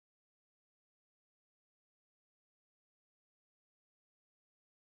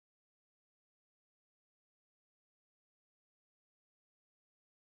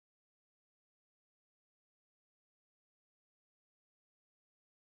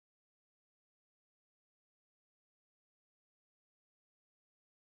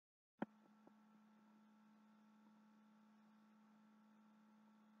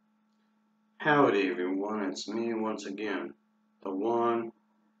Howdy everyone, it's me once again, the one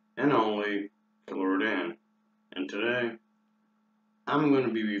and only Killerrodan, and today I'm going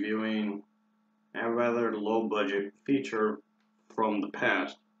to be reviewing a rather low budget feature from the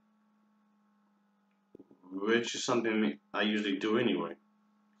past, which is something I usually do anyway.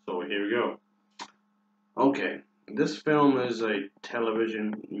 So here we go. Okay, this film is a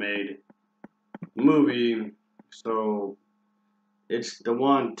television made movie, so it's the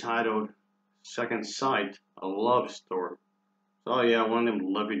one titled Second Sight, a love story. So yeah, one of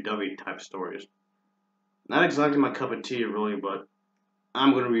them lovey-dovey type stories. Not exactly my cup of tea, really, but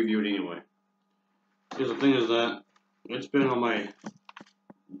I'm gonna review it anyway. Because the thing is that it's been on my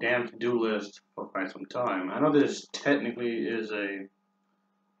damn to-do list for quite some time. I know this technically is a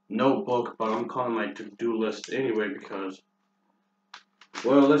notebook, but I'm calling my to-do list anyway because,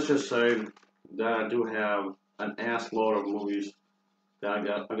 well, let's just say that I do have an ass load of movies that I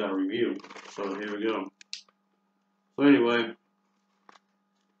gotta review. So here we go. So anyway,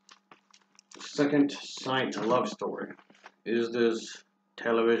 Second Sight, a love story is this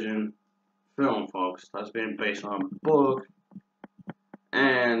television film, folks, that's been based on a book,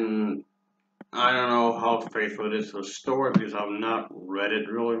 and I don't know how faithful it is to the story because I've not read it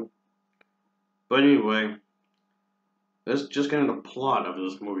really. But anyway, let's just get into the plot of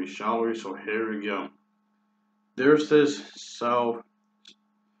this movie, shall we? So here we go. There's this self-proclaimed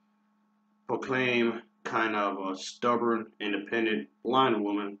kind of a stubborn, independent, blind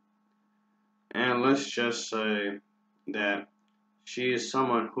woman, and let's just say that she is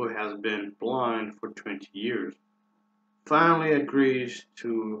someone who has been blind for 20 years. Finally agrees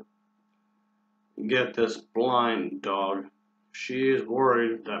to get this blind dog. She is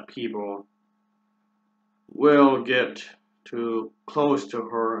worried that people will get too close to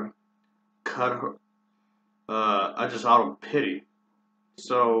her, cut her, just out of pity.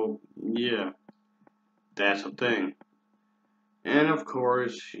 So, yeah, that's a thing. And of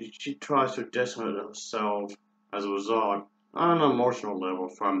course, she tries to distance herself as a result on an emotional level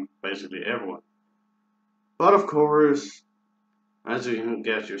from basically everyone. But of course, as you can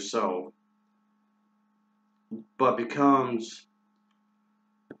guess yourself, but becomes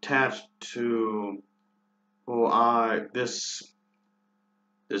attached to let's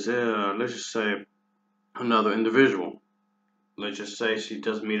just say another individual. Let's just say she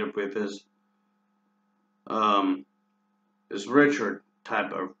does meet up with um this Richard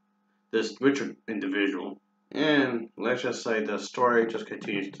individual, and let's just say the story just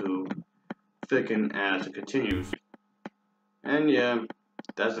continues to thicken as it continues. And yeah,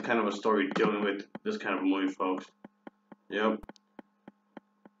 that's the kind of a story dealing with this kind of a movie, folks. Yep.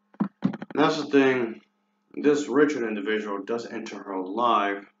 That's the thing. This Richard individual does enter her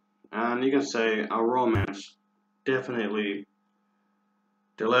life, and you can say a romance definitely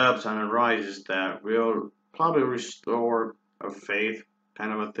develops and arises that will probably restore a faith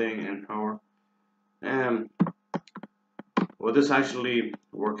kind of a thing in her. And will this actually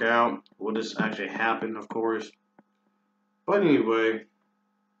work out? Will this actually happen, of course? But anyway,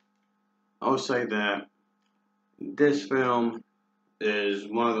 I would say that this film is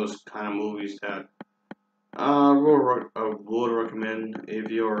one of those kind of movies that would recommend if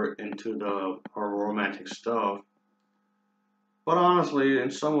you're into the romantic stuff. But honestly, in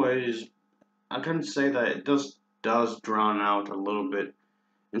some ways, I couldn't say that it just does drown out a little bit.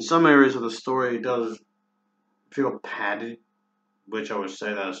 In some areas of the story, it does feel padded, which I would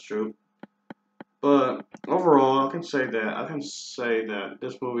say that's true. But overall, I can say that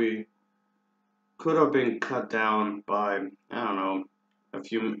this movie could have been cut down by, I don't know, a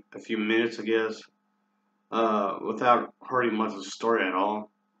few minutes, I guess, without hurting much of the story at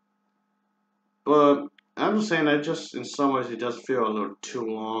all. But I'm just saying that just in some ways it does feel a little too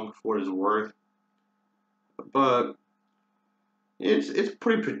long for what it's worth. But it's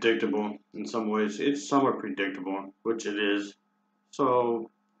pretty predictable in some ways. It's somewhat predictable, which it is.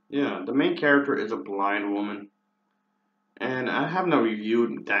 So yeah, the main character is a blind woman, and I have not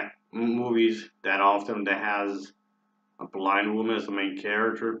reviewed that movies that often that has a blind woman as the main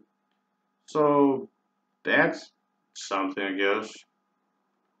character. So that's something, I guess.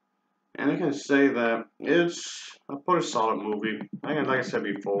 And I can say that it's a pretty solid movie. Like I said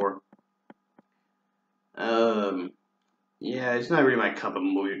before, um, yeah, it's not really my cup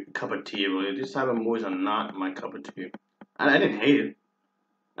of tea. Really, this type of movies are not my cup of tea. I didn't hate it.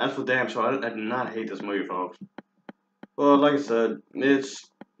 That's for damn sure. I did not hate this movie, folks. But like I said, it's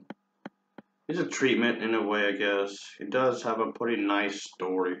a treatment in a way, I guess. It does have a pretty nice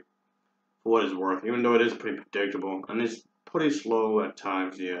story for what it's worth, even though it is pretty predictable and it's pretty slow at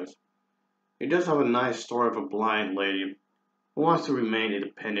times. Yes, it does have a nice story of a blind lady who wants to remain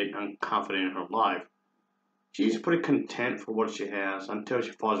independent and confident in her life. She's pretty content for what she has until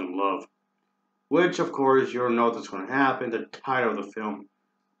she falls in love. Which, of course, you know that's going to happen. The title of the film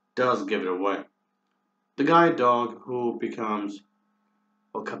does give it away. The guide dog who becomes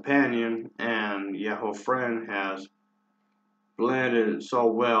a companion and yeah, her friend has blended so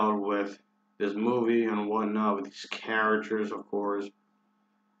well with this movie and whatnot, with these characters, of course.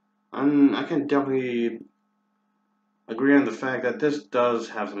 And I can definitely agree on the fact that this does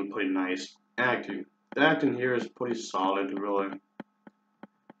have some pretty nice acting. The acting here is pretty solid, really.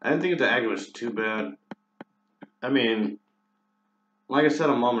 I didn't think the acting was too bad. I mean, like I said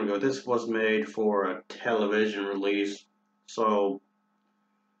a moment ago, this was made for a television release, so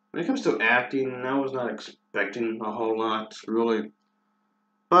when it comes to acting, I was not expecting a whole lot, really.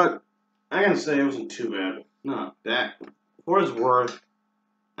 But I gotta say, it wasn't too bad. No, that for its worth,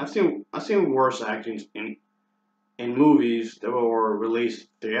 I've seen worse actings in movies that were released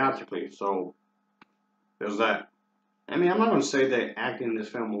theatrically. So there's that. I mean, I'm not gonna say that acting in this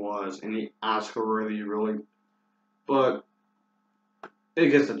film was any Oscar worthy, really, but it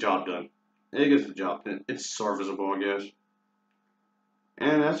gets the job done. It gets the job done. It's serviceable, I guess.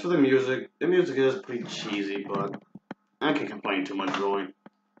 And as for the music is pretty cheesy, but I can't complain too much, really.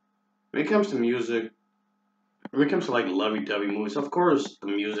 When it comes to music, when it comes to like lovey-dovey movies, of course the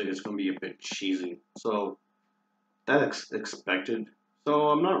music is gonna be a bit cheesy. So that's expected. So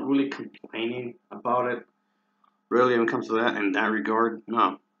I'm not really complaining about it. Really, when it comes to that in that regard,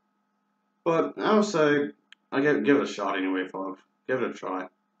 no. But I would say give it a shot anyway, folks. Give it a try.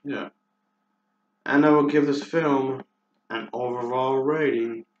 Yeah. And I will give this film an overall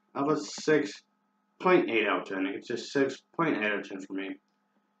rating of a 6.8 out of 10. It's just 6.8 out of 10 for me.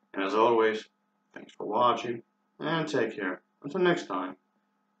 And as always, thanks for watching and take care. Until next time,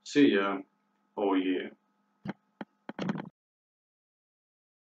 see ya. Oh yeah.